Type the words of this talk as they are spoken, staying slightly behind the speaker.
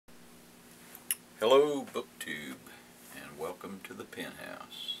Hello, BookTube, and welcome to the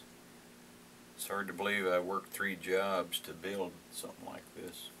Penthouse. It's hard to believe I worked 3 jobs to build something like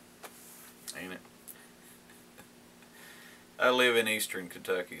this, ain't it? I live in eastern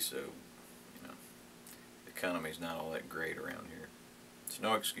Kentucky, so, the economy's not all that great around here. It's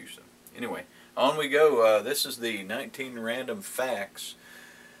no excuse, though. Anyway, on we go. This is the 19 random facts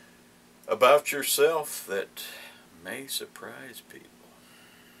about yourself that may surprise people.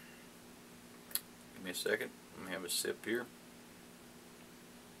 Give me a second. Let me have a sip here.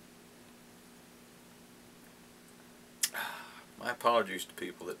 My apologies to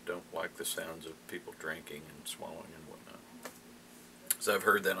people that don't like the sounds of people drinking and swallowing and whatnot. Because I've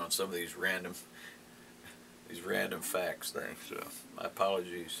heard that on some of these random facts things. So my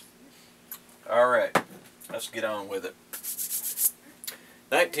apologies. Alright, let's get on with it.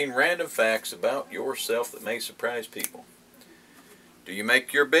 19 random facts about yourself that may surprise people. Do you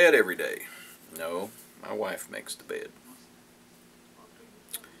make your bed every day? No, my wife makes the bed.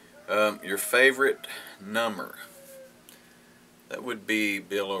 Your favorite number? That would be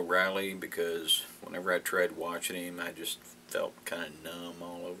Bill O'Reilly, because whenever I tried watching him, I just felt kind of numb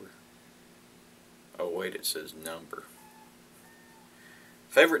all over. Oh wait, it says number.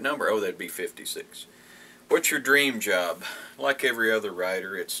 Favorite number? Oh, that'd be 56. What's your dream job? Like every other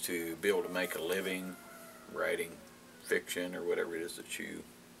writer, it's to be able to make a living writing fiction or whatever it is that you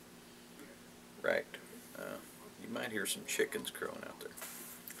write. You might hear some chickens crowing out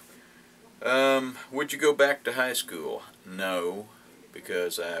there. Would you go back to high school? No,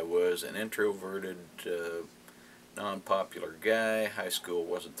 because I was an introverted, non-popular guy. High school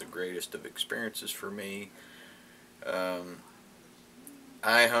wasn't the greatest of experiences for me. I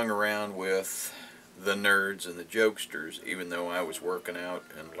hung around with the nerds and the jokesters, even though I was working out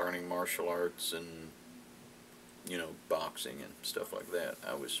and learning martial arts and, boxing and stuff like that.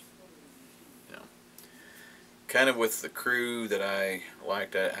 I was, kind of with the crew that I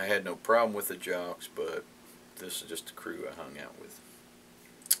liked. I had no problem with the jocks, but this is just the crew I hung out with.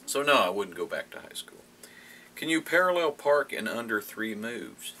 So no, I wouldn't go back to high school. Can you parallel park in under 3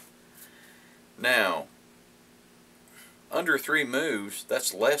 moves? Now, under 3 moves,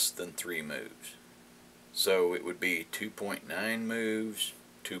 that's less than 3 moves. So it would be 2.9 moves,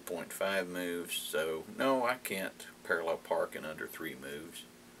 2.5 moves. So no, I can't parallel park in under 3 moves.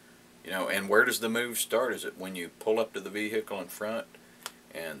 And where does the move start? Is it when you pull up to the vehicle in front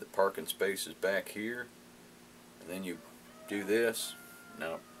and the parking space is back here and then you do this?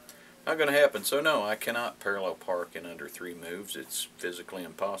 No, not going to happen. So no, I cannot parallel park in under 3 moves. It's physically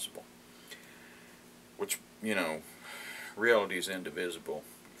impossible. Which, reality is indivisible.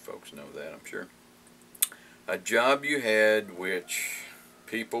 You folks know that, I'm sure. A job you had which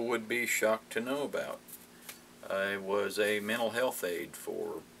people would be shocked to know about. I was a mental health aide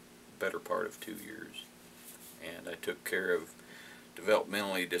for better part of 2 years, and I took care of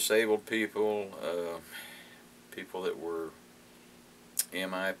developmentally disabled people, people that were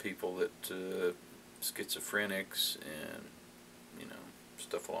MI, people that schizophrenics, and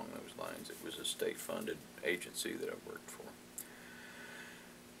stuff along those lines. It was a state-funded agency that I worked for.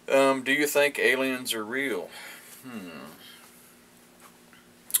 Do you think aliens are real?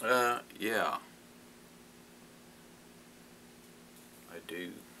 Yeah, I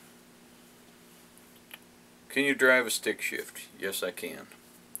do. Can you drive a stick shift? Yes, I can.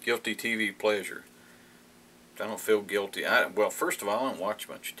 Guilty TV pleasure. I don't feel guilty. Well, first of all, I don't watch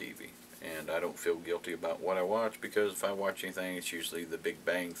much TV, and I don't feel guilty about what I watch, because if I watch anything, it's usually The Big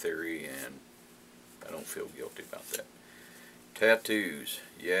Bang Theory, and I don't feel guilty about that. Tattoos.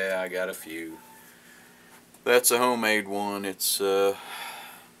 Yeah, I got a few. That's a homemade one. It's a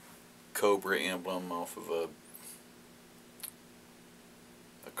Cobra emblem off of a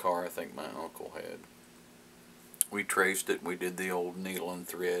car I think my uncle had. We traced it. We did the old needle and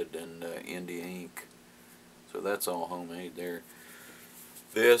thread and India ink. So that's all homemade there.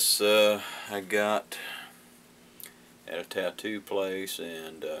 This I got at a tattoo place,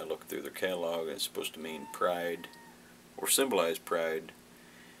 and I looked through their catalog, and it's supposed to mean pride or symbolize pride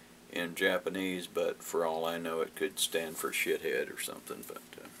in Japanese, but for all I know it could stand for shithead or something. But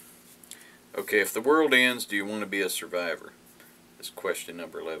okay, if the world ends, do you want to be a survivor? That's question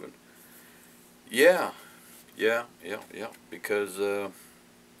number 11. Yeah, because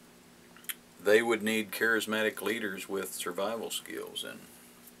they would need charismatic leaders with survival skills, and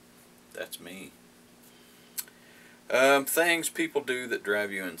that's me. Things people do that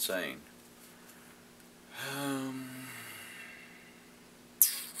drive you insane.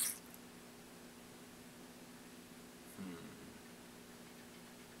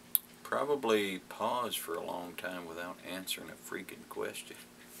 Probably pause for a long time without answering a freaking question.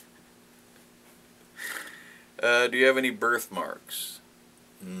 Do you have any birthmarks?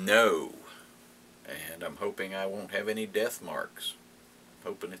 No. And I'm hoping I won't have any death marks.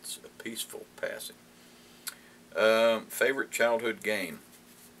 Hoping it's a peaceful passing. Favorite childhood game?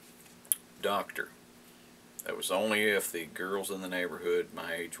 Doctor. That was only if the girls in the neighborhood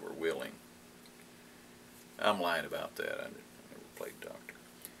my age were willing. I'm lying about that. I never played doctor.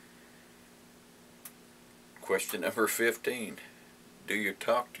 Question number 15. Do you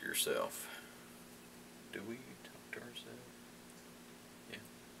talk to yourself? Do we talk to ourselves? Yeah.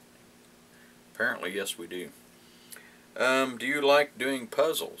 Apparently, yes, we do. Do you like doing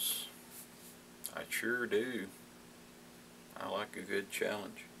puzzles? I sure do. I like a good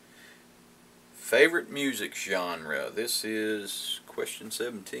challenge. Favorite music genre? This is question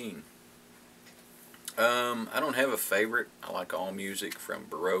 17. I don't have a favorite. I like all music from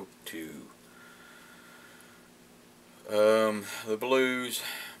Baroque to the blues,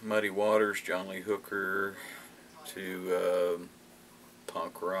 Muddy Waters, John Lee Hooker, to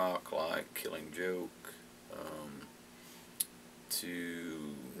punk rock like Killing Joke,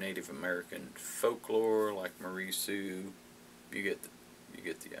 to Native American folklore like Marie Sue. You get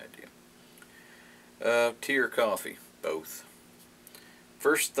the idea. Tea or coffee? Both.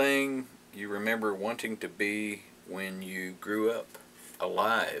 First thing you remember wanting to be when you grew up?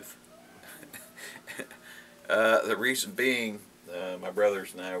 Alive. The reason being, my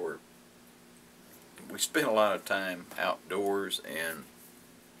brothers and I we spent a lot of time outdoors, and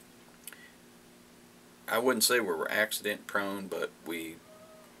I wouldn't say we were accident prone, but we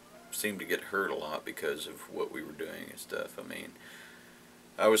seemed to get hurt a lot because of what we were doing and stuff. I mean,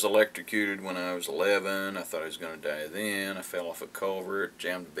 I was electrocuted when I was 11. I thought I was going to die then. I fell off a culvert,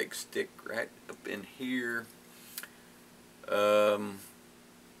 jammed a big stick right up in here. Boy,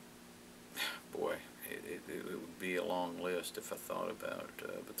 it would be a long list if I thought about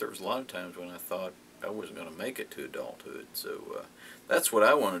it. But there was a lot of times when I thought I wasn't going to make it to adulthood. So that's what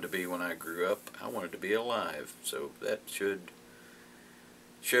I wanted to be when I grew up. I wanted to be alive. So that should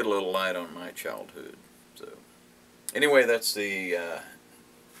shed a little light on my childhood. So anyway, that's the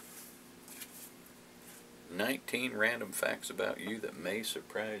 19 random facts about you that may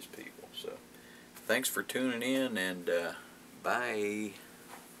surprise people. So thanks for tuning in, and bye.